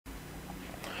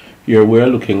Here we're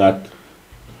looking at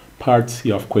part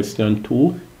C of question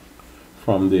 2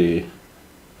 from the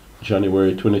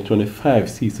January 2025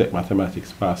 CSEC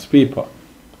Mathematics past paper.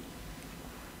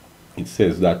 It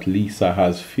says that Lisa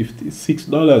has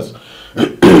 $56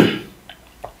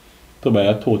 to buy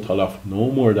a total of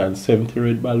no more than 70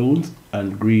 red balloons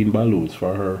and green balloons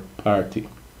for her party.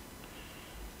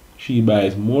 She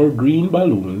buys more green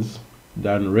balloons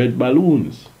than red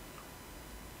balloons,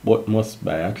 but must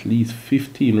buy at least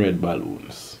 15 red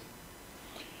balloons.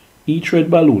 Each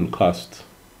red balloon costs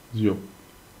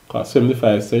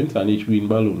 75 cents and each green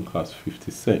balloon costs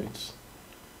 50 cents.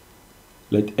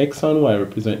 Let X and Y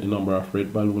represent the number of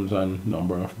red balloons and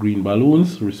number of green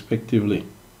balloons respectively.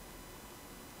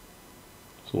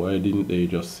 So why didn't they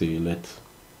just say let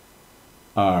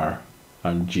R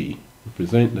and G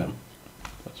represent them?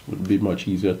 That would be much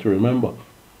easier to remember.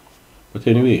 But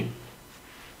anyway,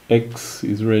 X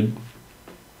is red,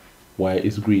 Y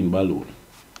is green balloon.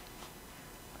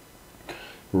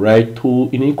 Write two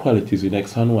inequalities in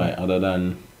X and Y other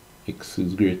than X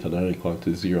is greater than or equal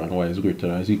to 0 and Y is greater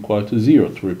than or equal to 0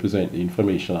 to represent the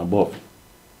information above.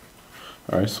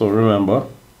 Alright, so remember,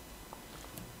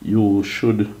 you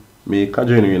should make a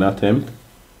genuine attempt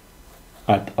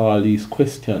at all these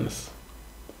questions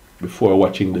before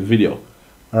watching the video.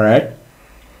 Alright?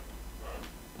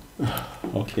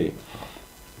 Okay.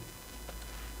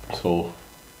 So,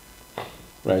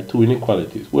 write two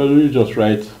inequalities. Well, we'll just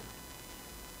write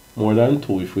more than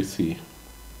 2 if we see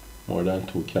more than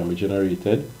 2 can be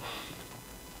generated.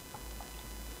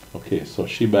 Okay, so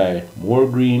she buy more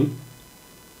green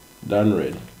than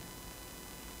red.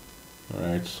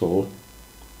 Alright, so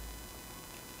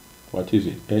what is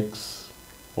it? X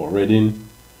or red in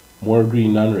more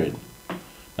green than red.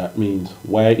 That means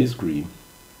Y is green.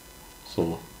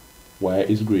 So Y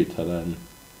is greater than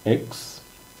X.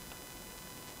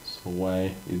 So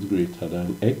Y is greater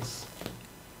than X.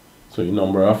 So the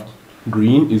number of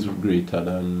green is greater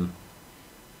than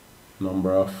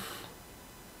number of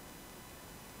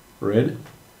red.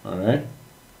 Alright.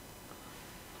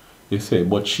 They say,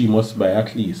 but she must buy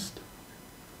at least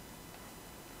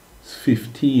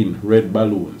 15 red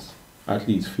balloons. At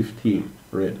least 15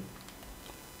 red.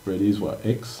 Red is what?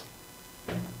 X.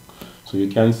 So you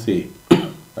can say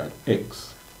that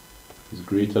X is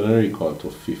greater than or equal to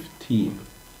 15.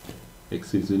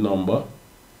 X is the number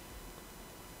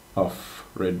of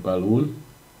red balloon.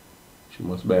 She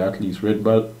must buy at least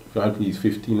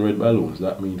 15 red balloons.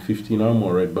 That means 15 or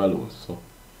more red balloons. So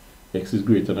X is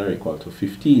greater than or equal to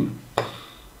 15.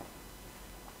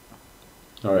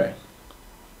 Alright.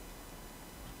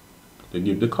 They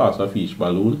give the cost of each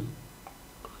balloon.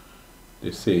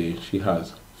 They say she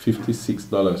has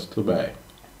 $56 to buy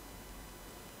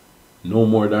no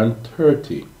more than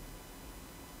 30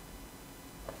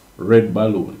 red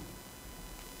balloon.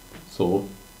 So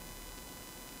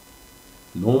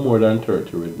no more than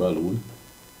 30 red balloon.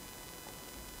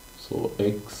 So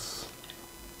X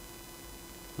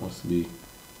must be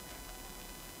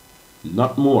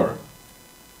not more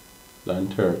than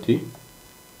 30,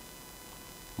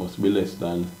 must be less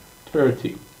than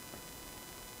 30.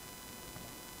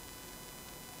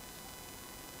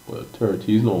 Well,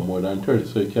 30 is no more than 30,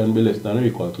 so it can be less than or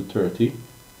equal to 30.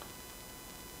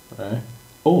 Right?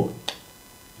 Oh,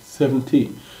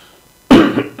 70.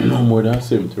 No more than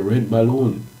 70 red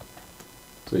balloon.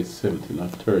 So it's 70, not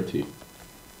 30.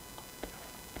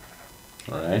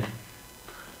 Alright?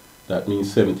 That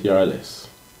means 70 or less.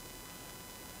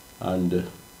 And,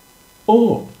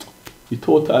 oh, the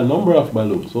total number of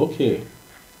balloons. Okay.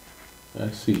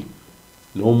 Let's see.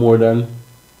 No more than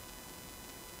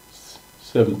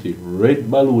 70 red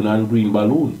balloon and green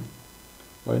balloon.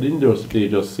 Why didn't they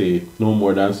just say no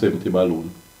more than 70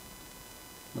 balloon?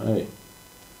 Right.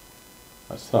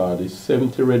 I saw this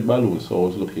 70 red balloons, so I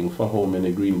was looking for how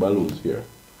many green balloons here.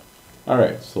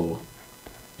 Alright, so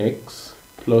X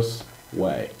plus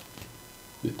Y.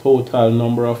 The total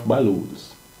number of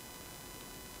balloons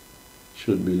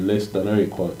should be less than or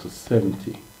equal to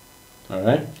 70.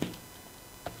 Alright?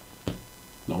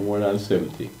 No more than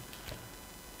 70.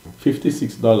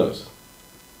 $56.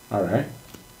 Alright.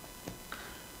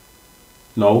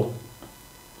 Now,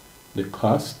 the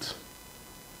cost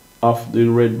of the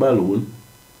red balloon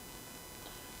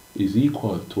is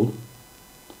equal to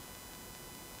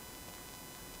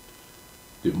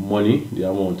the money, the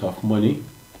amount of money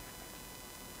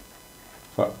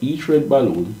for each red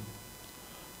balloon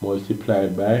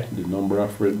multiplied by the number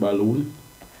of red balloon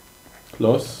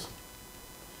plus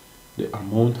the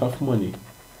amount of money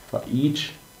for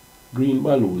each green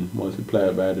balloon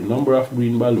multiplied by the number of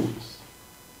green balloons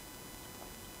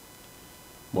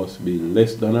must be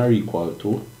less than or equal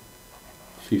to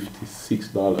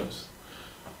 $56.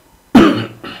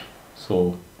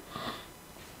 So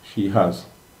she has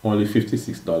only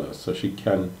 $56, so she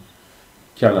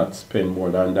cannot spend more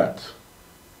than that.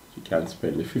 She can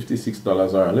spend the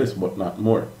 $56 or less, but not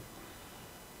more.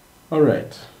 All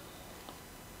right.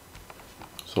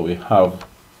 So we have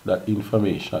that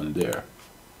information there.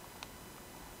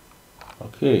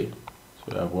 Okay. So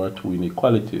we have our two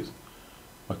inequalities.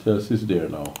 What else is there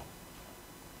now?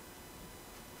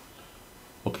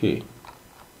 Okay.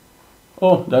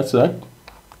 Oh, that's that.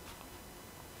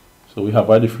 So we have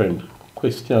a different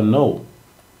question now.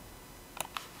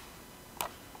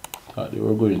 Thought they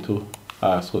were going to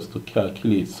ask us to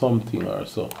calculate something or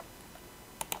so.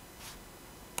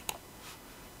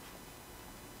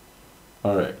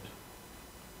 Alright.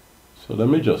 So let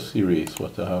me just erase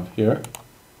what I have here.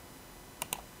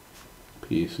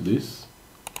 Paste this.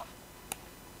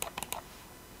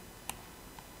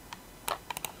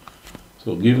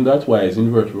 So given that y is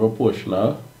inversely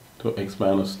proportional to x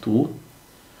minus 2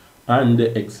 and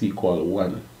the x equal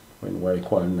 1 when y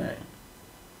equal 9.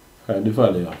 Find the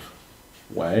value of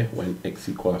y when x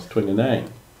equals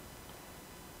 29.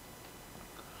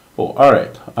 Oh,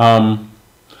 alright.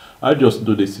 I'll just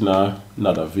do this in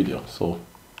another video, so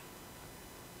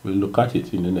we'll look at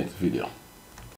it in the next video.